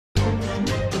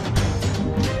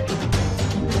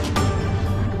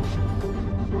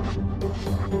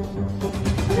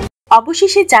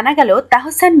অবশেষে জানা গেল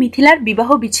তাহসান মিথিলার বিবাহ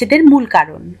বিচ্ছেদের মূল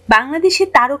কারণ। বাংলাদেশের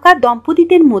তারকা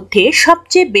দম্পতিদের মধ্যে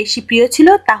সবচেয়ে বেশি প্রিয় ছিল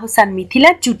তাহসান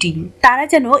মিথিলার জুটি। তারা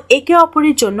যেন একে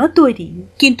অপরের জন্য তৈরি।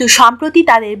 কিন্তু সম্প্রতি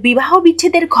তাদের বিবাহ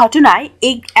বিচ্ছেদের ঘটনায়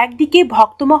একদিকে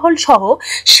ভক্তমহল সহ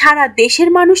সারা দেশের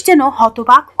মানুষ যেন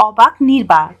হতবাক, অবাক,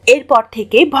 নির্বাক। এরপর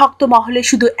থেকে ভক্তমহলে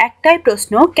শুধু একটাই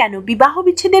প্রশ্ন, কেন বিবাহ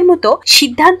বিচ্ছেদের মতো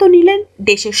সিদ্ধান্ত নিলেন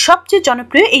দেশের সবচেয়ে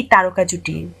জনপ্রিয় এই তারকা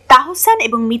জুটি। তাহসান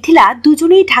এবং মিথিলা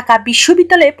দুজনেই ঢাকা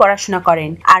বিশ্ববিদ্যালয়ে পড়াশোনা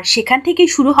করেন, আর সেখান থেকেই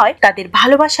শুরু হয় তাদের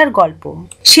ভালোবাসার গল্প।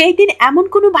 সেই দিন এমন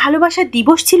কোনো ভালোবাসা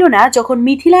দিবস ছিল না যখন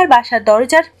মিথিলার বাসার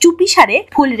দরজার চুপিসারে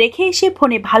ফুল রেখে এসে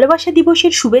ফোনে ভালোবাসা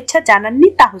দিবসের শুভেচ্ছা জানাননি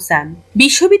তাহসান।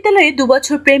 বিশ্ববিদ্যালয়ে 2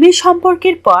 বছর প্রেমের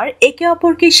সম্পর্কের পর একে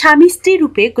অপরকে স্বামী স্ত্রী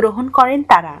রূপে গ্রহণ করেন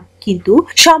তারা। কিন্তু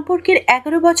সম্পর্কের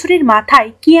 11 বছরের মাথায়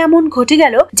কি এমন ঘটে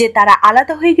গেল যে তারা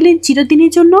আলাদা হয়ে গেলেন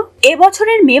চিরদিনের জন্য?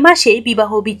 এবছরের মে মাসে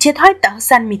বিবাহ বিচ্ছেদ হয়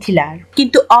তাহসান মিথিলার।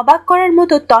 কিন্তু অবাক করার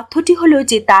মতো তথ্যটি হলো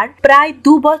যে তার প্রায়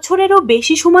 2 বছরেরও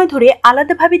বেশি সময় ধরে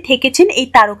আলাদাভাবে থেকেছেন এই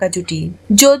তারকা জুটি।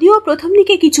 যদিও প্রথম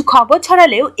দিকে কিছু খবর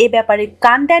ছড়ালেও এ ব্যাপারে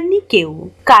কান দেননি কেউ,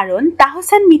 কারণ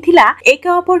তাহসান মিথিলা একে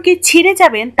অপরকে ছেড়ে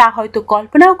যাবেন তা হয়তো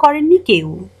কল্পনাও করেননি কেউ।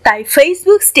 তাই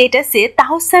ফেসবুক স্ট্যাটাসে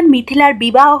তাহসান মিথিলার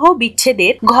বিবাহ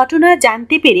বিচ্ছেদের ঘটনা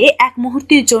জানতে পেরে এক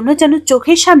মুহূর্তের জন্য যেন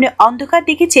চোখের সামনে অন্ধকার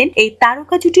দেখেছেন এই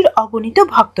তারকা জুটির অগণিত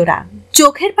ভক্তরা।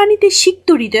 চোখের পানিতে সিক্ত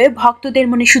হৃদয়ে ভক্তদের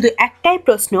মনে শুধু একটাই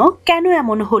প্রশ্ন, কেন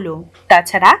এমন হলো?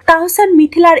 তাছাড়া তাহসান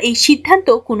মিথিলার এই সিদ্ধান্ত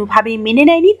কোনোভাবেই মেনে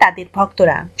নেয়নি তাদের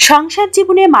ভক্তরা। সংসার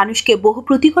জীবনে মানুষকে বহু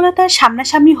প্রতিকূলতার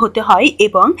সামনাসামনি হতে হয়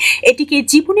এবং এটিকে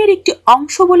জীবনের একটি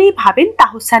অংশ বলেই ভাবেন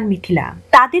তাহসান মিথিলা।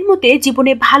 তাদের মতে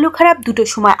জীবনে ভালো খারাপ দুটো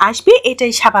সময় আসবে,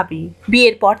 এটাই স্বাভাবিক।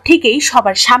 বিয়ের পর থেকেই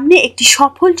সবার সামনে একটি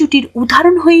সফল জুটির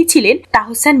উদাহরণ হয়েছিলেন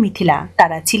তাহসান মিথিলা।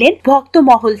 তারা ছিলেন ভক্ত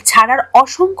মহল ছাড়ার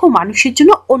অসংখ্য মানুষের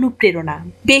জন্য অনুপ্রেরণা।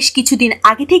 বেশ কিছুদিন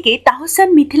আগে থেকে তাহসান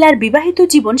মিথিলার বিবাহিত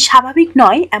জীবন স্বাভাবিক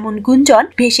নয় এমন গুঞ্জন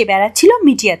ভেসে বেড়াচ্ছিল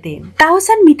মিডিয়াতে।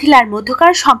 তাহসান মিথিলার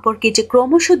মধ্যকার সম্পর্কে যে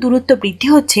ক্রমশ দূরত্ব বৃদ্ধি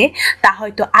হচ্ছে তা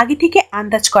হয়তো আগে থেকে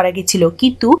আন্দাজ করা গেছিল,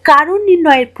 কিন্তু কারণ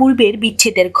নির্ণয়ের পূর্বের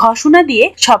বিচ্ছেদের ঘোষণা দিয়ে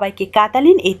সবাইকে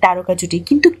কাঁদালেন এই তারকা জুটি।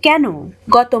 কিন্তু কেন?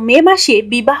 গত মে মাসে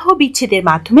বিবাহ বিচ্ছেদের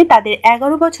মাধ্যমে তাদের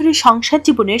 11 বছরের সংসার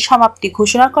জীবনের সমাপ্তি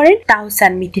ঘোষণা করেন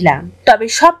তাহসান মিথিলা। তবে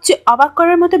সবচেয়ে অবাক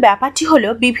করার মতো ব্যাপারটি হলো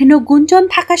বিভিন্ন গুঞ্জন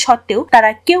থাকা সত্ত্বেও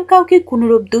তারা কেউ কাউকে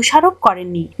কোনরূপ দোষারোপ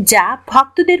করেননি, যা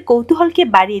ভক্তদের কৌতূহলকে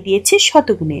বাড়িয়ে দিয়েছে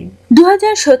শতগুণে।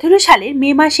 2017 সালের মে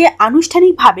মাসে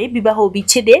আনুষ্ঠানিকভাবে বিবাহ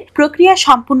বিচ্ছেদের প্রক্রিয়া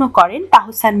সম্পূর্ণ করেন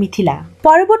তাহসান মিথিলা।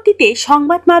 পরবর্তীতে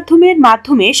সংবাদ মাধ্যমের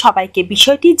মাধ্যমে সবাইকে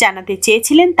বিষয়টি জানাতে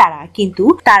চেয়েছিলেন তারা, কিন্তু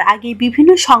তার আগে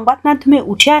বিভিন্ন সংবাদ মাধ্যমে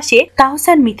উঠে আসে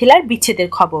তাহসান মিথিলার বিচ্ছেদের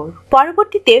খবর।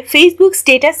 পরবর্তীতে ফেসবুক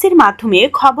স্ট্যাটাসের মাধ্যমে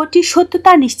খবরটির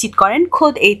সত্যতা নিশ্চিত করেন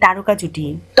খোদ এই তারকা জুটি।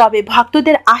 তবে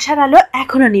ভক্তদের আশার আলো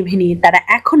এখনো নিভেনি। তারা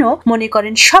এখনো মনে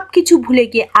করেন সবকিছু ভুলে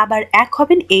গিয়ে আবার এক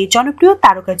হবেন এই জনপ্রিয়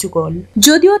তারকা যুগল।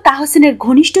 যদিও তাহসানের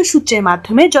ঘনিষ্ঠ সূত্রের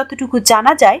মাধ্যমে যতটুকু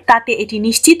জানা যায় তাতে এটি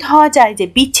নিশ্চিত হওয়া যায় যে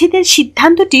বিচ্ছেদের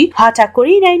সিদ্ধান্তটি হঠাৎ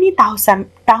করেই নেয়নি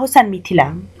তাহসান মিথিলা।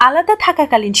 আলাদা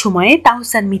থাকাকালীন সময়ে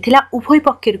তাহসান মিথিলা উভয়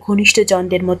পক্ষের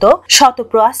ঘনিষ্ঠজনদের মতো শত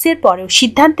প্রয়াসের পরেও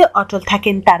সিদ্ধান্তে অটল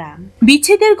থাকেন তারা।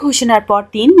 বিচ্ছেদের ঘোষণার পর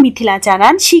দিন মিথিলা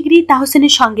জানান শীঘ্রই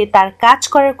তাহসানের সঙ্গে তার কাজ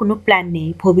করার কোনো প্ল্যান নেই।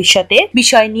 ভবিষ্যতে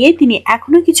বিষয় নিয়ে তিনি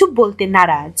এখনো কিছু বলতে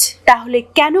নারাজ। তাহলে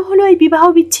কেন হলো এই বিবাহ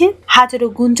বিচ্ছেদ? হাজারো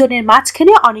গুঞ্জনের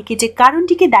মাঝখানে অনেকে যে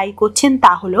কারণটিকে দায়ী করছেন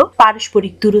তা হলো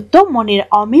পারস্পরিক দূরত্ব, মনের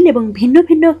অমিল এবং ভিন্ন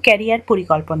ভিন্ন ক্যারিয়ার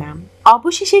পরিকল্পনা।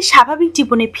 অবশেষে স্বাভাবিক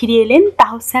জীবনে ফিরে এলেন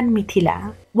তাহসান মিথিলা।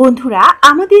 বন্ধুরা,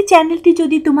 আমাদের চ্যানেলটি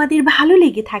যদি তোমাদের ভালো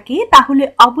লেগে থাকে তাহলে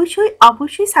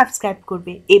অবশ্যই সাবস্ক্রাইব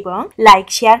করবে এবং লাইক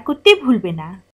শেয়ার করতে ভুলবে না।